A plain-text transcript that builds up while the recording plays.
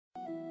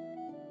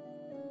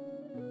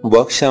Bu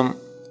akşam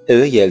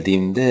eve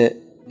geldiğimde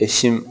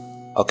eşim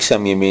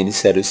akşam yemeğini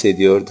servis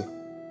ediyordu.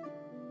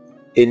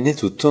 Elini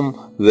tuttum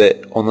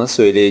ve ona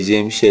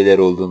söyleyeceğim şeyler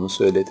olduğunu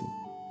söyledim.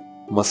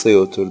 Masaya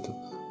oturdu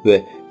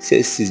ve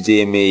sessizce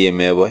yemeği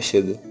yemeye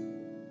başladı.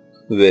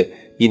 Ve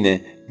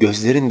yine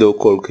gözlerinde o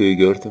korkuyu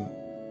gördüm.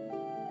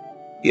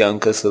 Bir an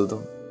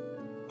kasıldım.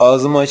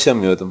 Ağzımı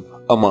açamıyordum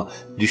ama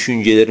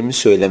düşüncelerimi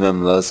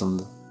söylemem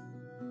lazımdı.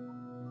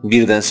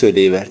 Birden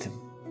söyleyiverdim.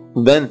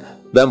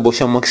 Ben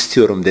boşanmak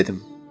istiyorum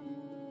dedim.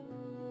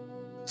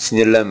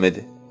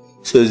 Sinirlenmedi.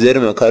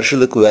 Sözlerime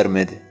karşılık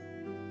vermedi.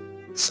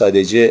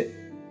 Sadece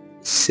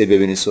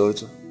sebebini sordu.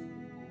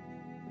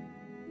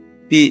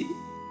 Bir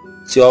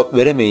cevap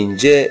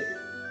veremeyince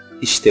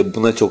işte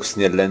buna çok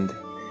sinirlendi.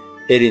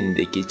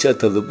 Elindeki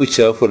çatalı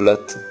bıçağı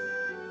fırlattı.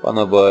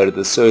 Bana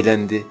bağırdı,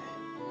 söylendi.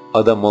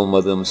 Adam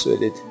olmadığımı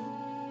söyledi.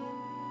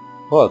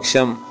 O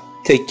akşam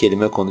tek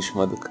kelime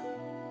konuşmadık.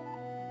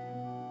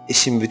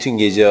 Eşim bütün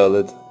gece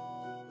ağladı.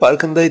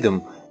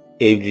 Farkındaydım.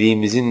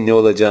 Evliliğimizin ne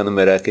olacağını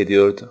merak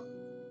ediyordu.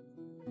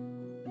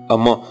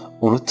 Ama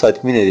onu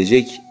tatmin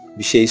edecek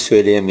bir şey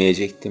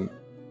söyleyemeyecektim.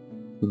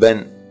 Ben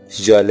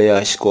Jale'ye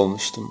aşık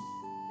olmuştum.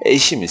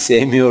 Eşimi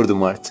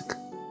sevmiyordum artık.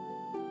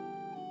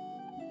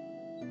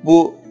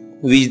 Bu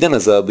vicdan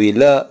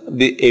azabıyla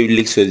bir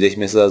evlilik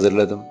sözleşmesi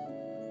hazırladım.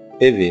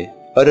 Evi,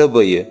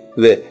 arabayı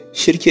ve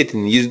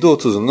şirketin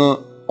 %30'unu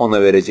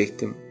ona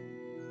verecektim.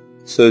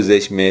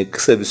 Sözleşmeye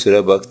kısa bir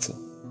süre baktı.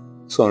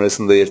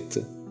 Sonrasında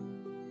yırttı.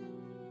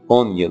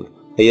 10 yıl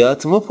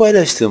hayatımı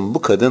paylaştığım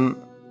bu kadın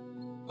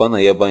bana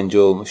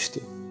yabancı olmuştu.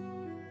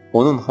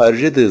 Onun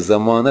harcadığı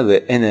zamana ve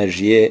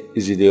enerjiye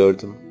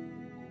üzülüyordum.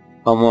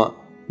 Ama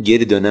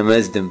geri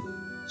dönemezdim.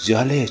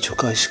 Jale'ye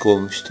çok aşık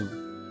olmuştum.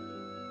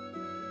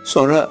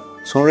 Sonra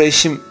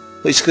eşim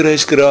hıçkıra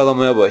hıçkıra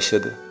ağlamaya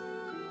başladı.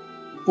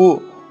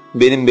 Bu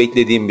benim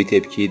beklediğim bir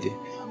tepkiydi.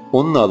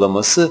 Onun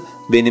ağlaması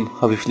benim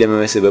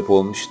hafiflememe sebep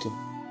olmuştu.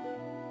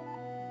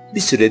 Bir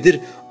süredir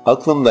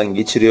aklımdan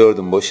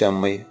geçiriyordum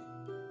boşanmayı.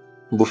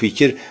 Bu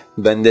fikir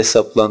bende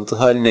saplantı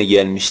haline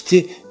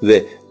gelmişti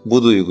ve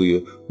bu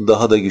duyguyu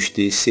daha da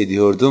güçlü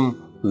hissediyordum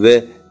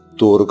ve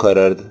doğru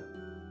karardı.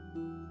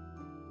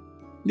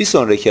 Bir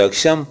sonraki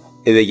akşam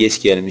eve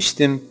geç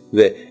gelmiştim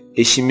ve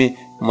eşimi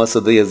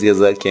masada yazı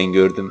yazarken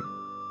gördüm.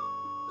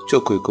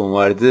 Çok uykum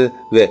vardı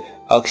ve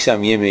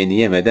akşam yemeğini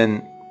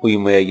yemeden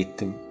uyumaya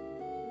gittim.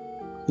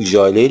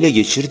 Jale ile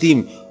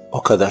geçirdiğim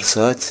o kadar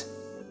saat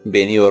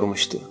beni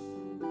yormuştu.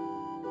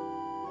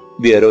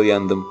 Bir ara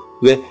uyandım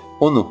ve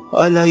onu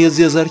hala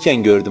yazı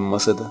yazarken gördüm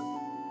masada.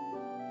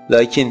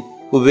 Lakin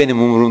bu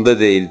benim umurumda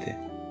değildi.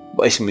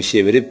 Başımı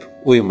çevirip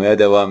uyumaya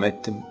devam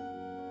ettim.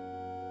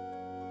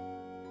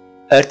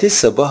 Ertesi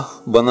sabah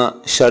bana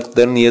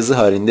şartlarını yazı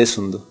halinde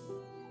sundu.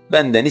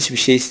 Benden hiçbir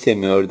şey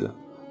istemiyordu.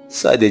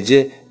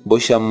 Sadece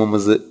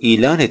boşanmamızı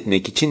ilan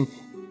etmek için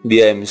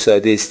bir ay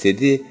müsaade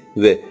istedi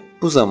ve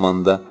bu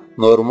zamanda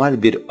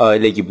normal bir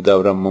aile gibi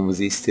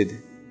davranmamızı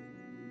istedi.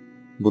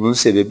 Bunun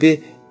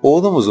sebebi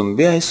oğlumuzun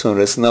bir ay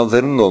sonra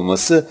sınavlarının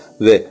olması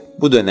ve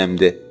bu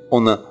dönemde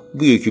ona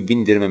bu yükü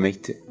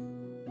bindirmemekti.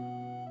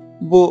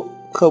 Bu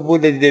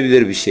kabul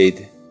edilebilir bir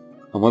şeydi.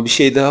 Ama bir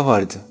şey daha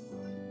vardı.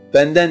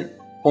 Benden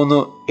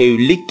onu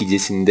evlilik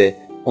gecesinde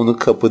onu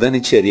kapıdan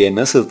içeriye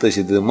nasıl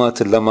taşıdığımı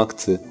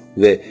hatırlamaktı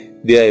ve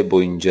bir ay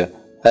boyunca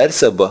her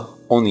sabah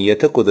onu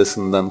yatak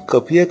odasından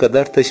kapıya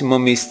kadar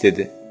taşımamı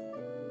istedi.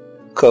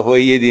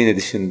 Kafayı yediğini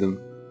düşündüm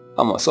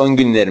ama son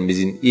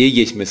günlerimizin iyi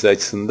geçmesi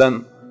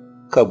açısından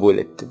kabul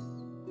ettim.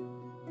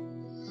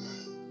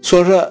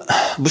 Sonra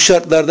bu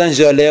şartlardan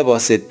Jale'ye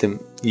bahsettim.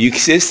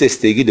 Yüksek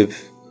sesle gülüp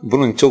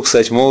bunun çok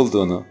saçma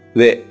olduğunu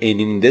ve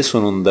eninde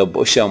sonunda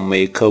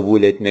boşanmayı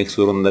kabul etmek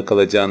zorunda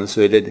kalacağını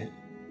söyledi.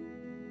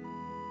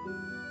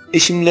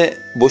 Eşimle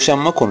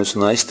boşanma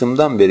konusunu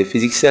açtığımdan beri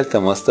fiziksel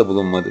temasta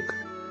bulunmadık.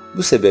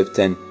 Bu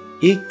sebepten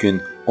ilk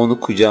gün onu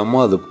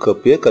kucağıma alıp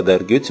kapıya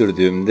kadar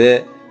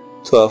götürdüğümde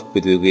tuhaf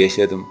bir duygu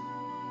yaşadım.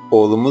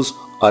 Oğlumuz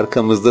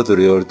arkamızda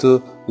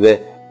duruyordu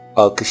ve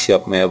alkış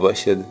yapmaya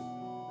başladı.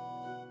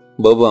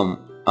 Babam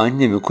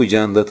annemi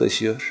kucağında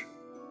taşıyor.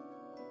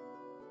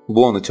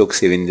 Bu onu çok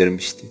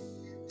sevindirmişti.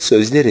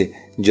 Sözleri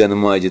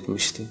canımı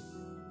acıtmıştı.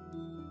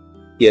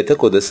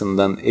 Yatak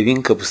odasından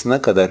evin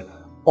kapısına kadar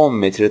 10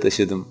 metre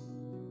taşıdım.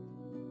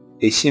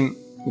 Eşim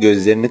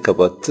gözlerini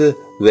kapattı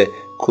ve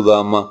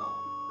kulağıma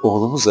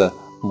oğlumuza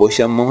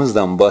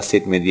boşanmamızdan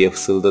bahsetme diye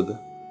fısıldadı.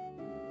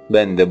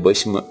 Ben de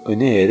başımı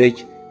öne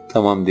eğerek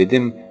tamam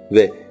dedim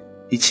ve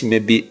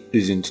içime bir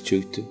üzüntü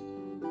çöktü.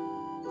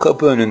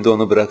 Kapı önünde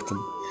onu bıraktım.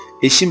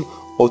 Eşim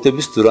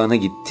otobüs durağına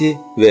gitti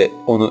ve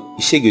onu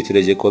işe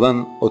götürecek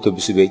olan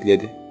otobüsü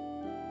bekledi.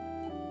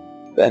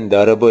 Ben de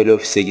arabayla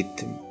ofise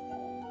gittim.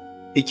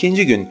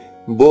 İkinci gün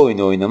bu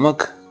oyunu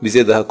oynamak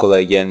bize daha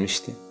kolay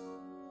gelmişti.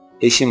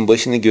 Eşim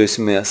başını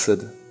göğsüme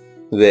yasladı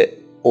ve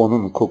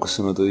onun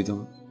kokusunu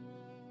duydum.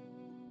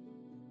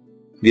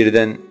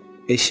 Birden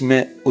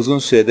eşime uzun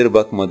süredir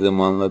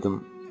bakmadığımı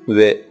anladım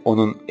ve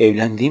onun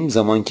evlendiğim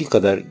zamanki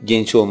kadar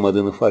genç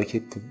olmadığını fark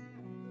ettim.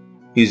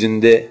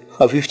 Yüzünde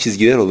hafif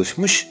çizgiler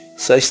oluşmuş,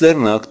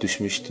 saçlarına ak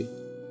düşmüştü.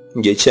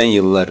 Geçen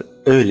yıllar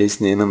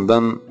öylesine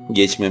yanımdan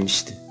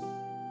geçmemişti.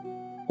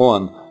 O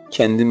an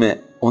kendime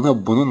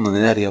ona bununla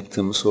neler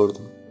yaptığımı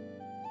sordum.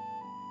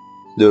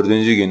 4.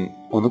 gün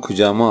onu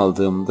kucağıma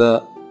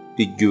aldığımda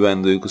bir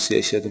güven duygusu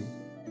yaşadım.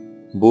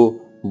 Bu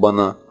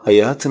bana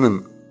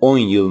hayatının 10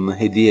 yılını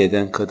hediye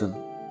eden kadın.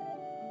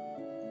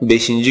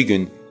 5.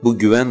 gün bu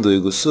güven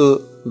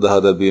duygusu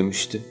daha da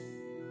büyümüştü.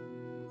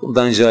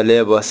 Bundan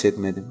Jale'ye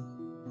bahsetmedim.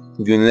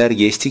 Günler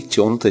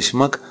geçtikçe onu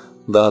taşımak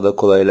daha da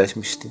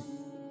kolaylaşmıştı.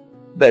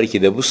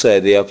 Belki de bu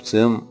sayede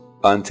yaptığım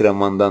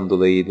antrenmandan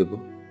dolayıydı bu.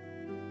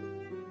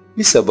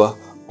 Bir sabah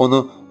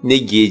onu ne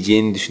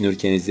giyeceğini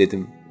düşünürken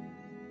izledim.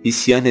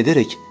 İsyan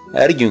ederek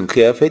her gün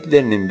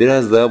kıyafetlerinin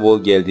biraz daha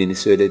bol geldiğini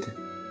söyledi.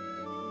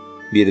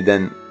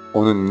 Birden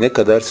onun ne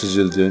kadar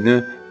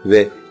süzüldüğünü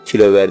ve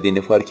kilo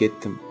verdiğini fark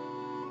ettim.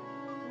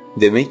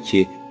 Demek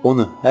ki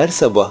onu her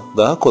sabah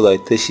daha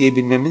kolay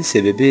taşıyabilmemin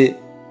sebebi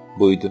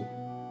buydu.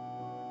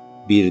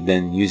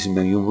 Birden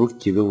yüzüme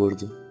yumruk gibi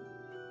vurdu.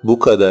 Bu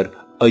kadar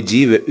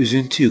acıyı ve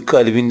üzüntüyü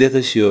kalbinde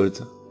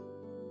taşıyordu.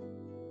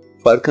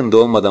 Farkında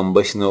olmadan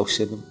başını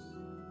okşadım.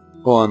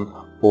 O an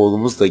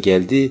oğlumuz da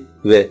geldi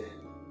ve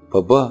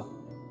 "Baba,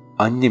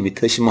 annemi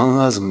taşıman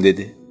lazım"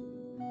 dedi.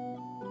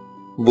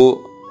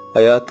 Bu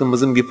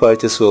hayatımızın bir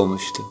parçası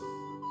olmuştu.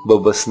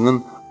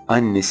 Babasının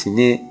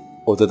annesini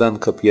odadan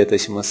kapıya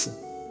taşıması.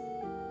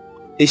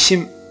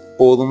 Eşim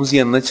oğlumuzu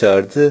yanına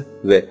çağırdı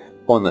ve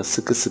ona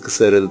sıkı sıkı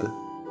sarıldı.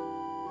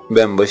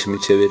 Ben başımı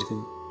çevirdim.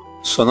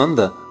 Son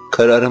anda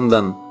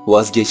kararımdan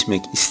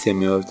vazgeçmek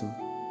istemiyordum.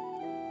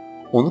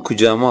 Onu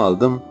kucağıma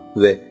aldım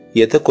ve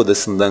yatak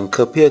odasından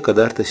kapıya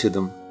kadar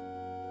taşıdım.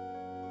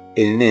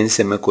 Elini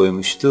enseme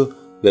koymuştu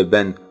ve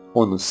ben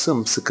onu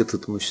sımsıkı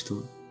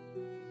tutmuştum.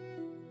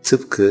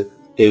 Tıpkı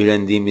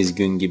evlendiğimiz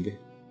gün gibi.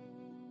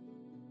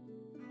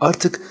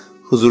 Artık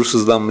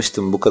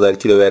huzursuzlanmıştım bu kadar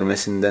kilo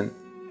vermesinden.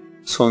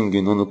 Son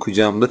gün onu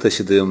kucağımda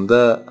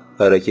taşıdığımda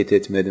hareket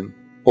etmedim.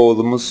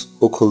 Oğlumuz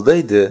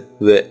okuldaydı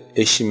ve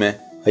eşime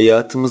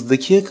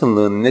hayatımızdaki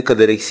yakınlığın ne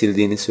kadar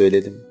eksildiğini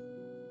söyledim.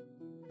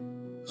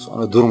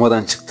 Sonra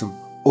durmadan çıktım.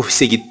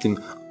 Ofise gittim.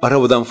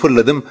 Arabadan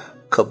fırladım.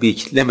 Kapıyı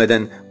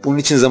kilitlemeden bunun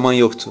için zaman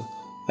yoktu.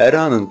 Her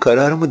anın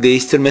kararımı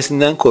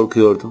değiştirmesinden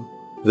korkuyordum.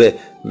 Ve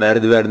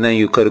merdivenden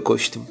yukarı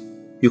koştum.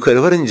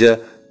 Yukarı varınca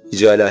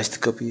Jale açtı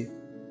kapıyı.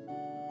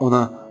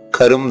 Ona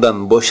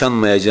karımdan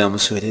boşanmayacağımı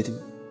söyledim.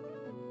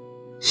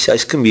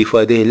 Şaşkın bir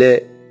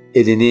ifadeyle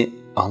elini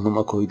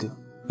alnıma koydu.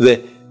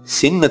 Ve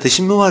 "Senin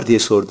ateşin mi var?" diye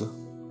sordu.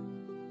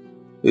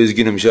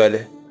 "Üzgünüm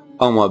Jale,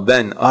 ama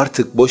ben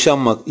artık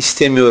boşanmak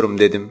istemiyorum"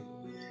 dedim.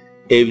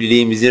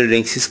 Evliliğimizin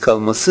renksiz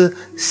kalması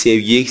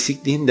sevgi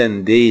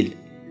eksikliğinden değil,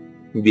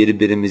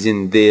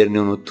 birbirimizin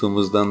değerini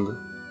unuttuğumuzdandı.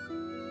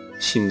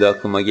 Şimdi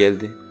aklıma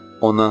geldi.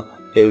 Ona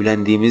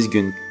evlendiğimiz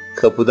gün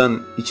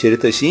kapıdan içeri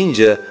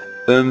taşıyınca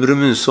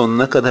ömrümün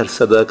sonuna kadar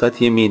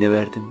sadakat yemini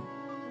verdim.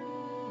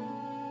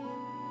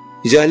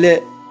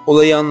 Jale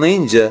olayı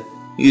anlayınca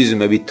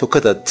yüzüme bir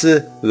tokat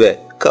attı ve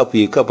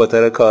kapıyı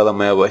kapatarak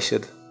ağlamaya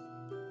başladı.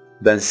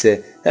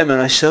 Bense hemen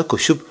aşağı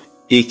koşup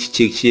ilk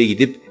çiçekçiye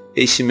gidip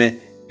eşime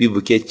bir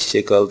buket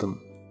çiçek aldım.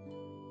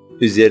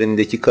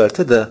 Üzerindeki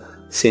karta da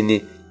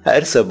 "Seni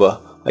her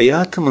sabah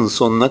hayatımın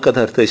sonuna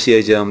kadar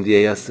taşıyacağım" diye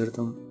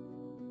yazdırdım.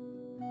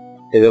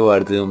 Eve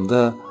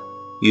vardığımda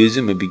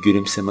yüzümü bir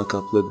gülümseme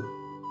kapladı.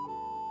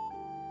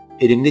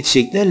 Elimde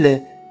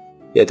çiçeklerle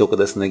yatak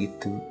odasına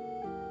gittim.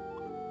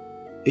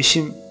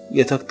 Eşim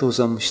yatakta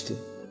uzanmıştı.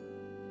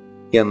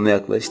 Yanına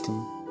yaklaştım.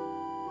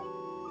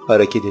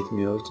 Hareket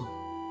etmiyordu.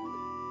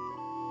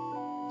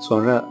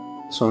 Sonra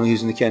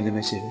yüzünü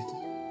kendime çevirdi.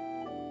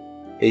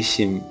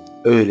 Eşim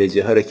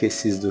öylece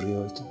hareketsiz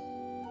duruyordu.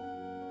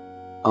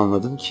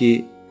 Anladım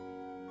ki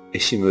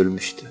eşim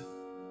ölmüştü.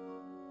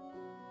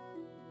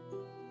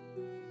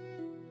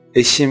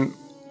 Eşim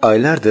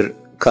aylardır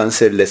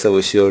kanserle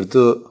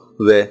savaşıyordu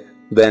ve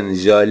ben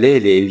Jale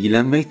ile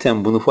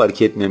ilgilenmekten bunu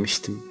fark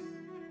etmemiştim.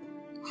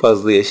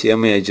 Fazla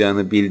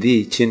yaşayamayacağını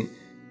bildiği için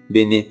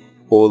beni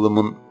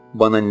oğlumun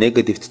bana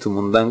negatif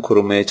tutumundan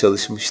korumaya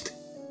çalışmıştı.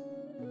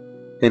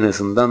 En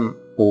azından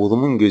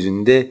oğlumun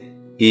gözünde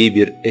iyi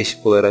bir eş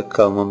olarak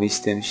kalmamı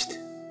istemişti.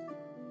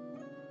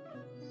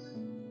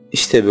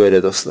 İşte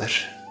böyle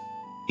dostlar.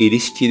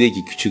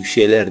 İlişkideki küçük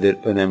şeylerdir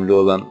önemli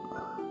olan.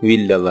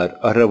 Villalar,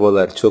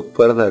 arabalar, çok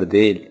paralar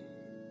değil.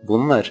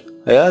 Bunlar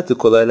hayatı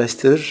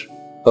kolaylaştırır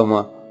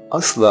ama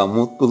asla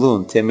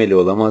mutluluğun temeli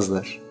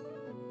olamazlar.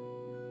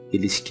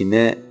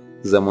 İlişkine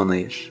zaman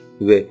ayır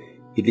ve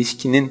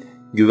ilişkinin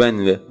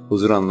güven ve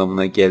huzur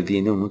anlamına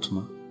geldiğini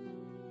unutma.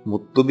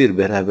 Mutlu bir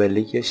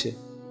beraberlik yaşa.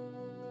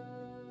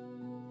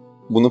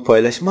 Bunu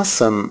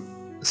paylaşmazsan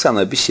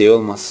sana bir şey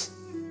olmaz.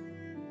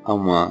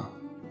 Ama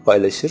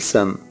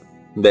paylaşırsan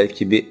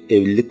belki bir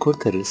evlilik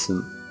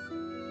kurtarırsın.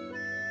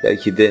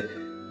 Belki de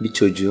bir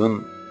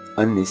çocuğun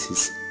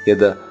annesiz ya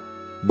da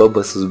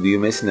babasız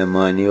büyümesine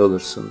mani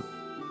olursun.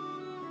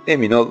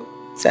 Emin ol,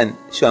 sen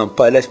şu an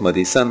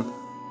paylaşmadıysan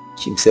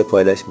kimse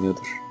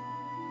paylaşmıyordur.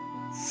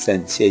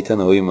 Sen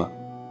şeytana uyma.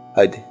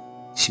 Hadi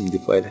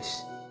şimdi paylaş.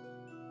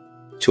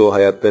 Çoğu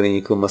hayatların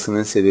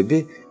yıkılmasının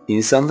sebebi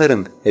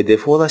insanların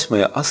hedefe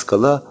ulaşmaya az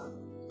kala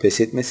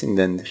pes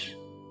etmesindendir.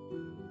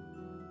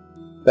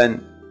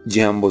 Ben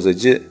Cihan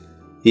Bozacı.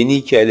 Yeni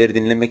hikayeleri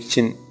dinlemek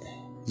için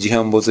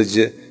Cihan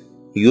Bozacı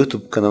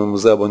YouTube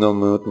kanalımıza abone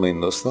olmayı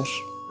unutmayın dostlar.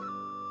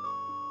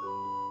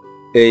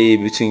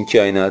 Ey bütün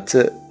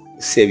kainatı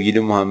sevgili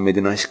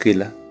Muhammed'in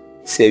aşkıyla,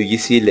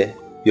 sevgisiyle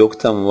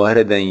yoktan var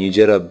eden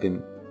yüce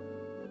Rabbim,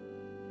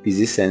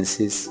 bizi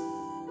sensiz,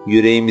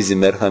 yüreğimizi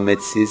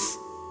merhametsiz,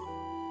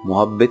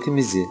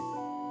 muhabbetimizi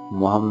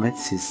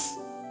Muhammedsiz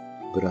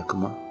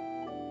bırakma.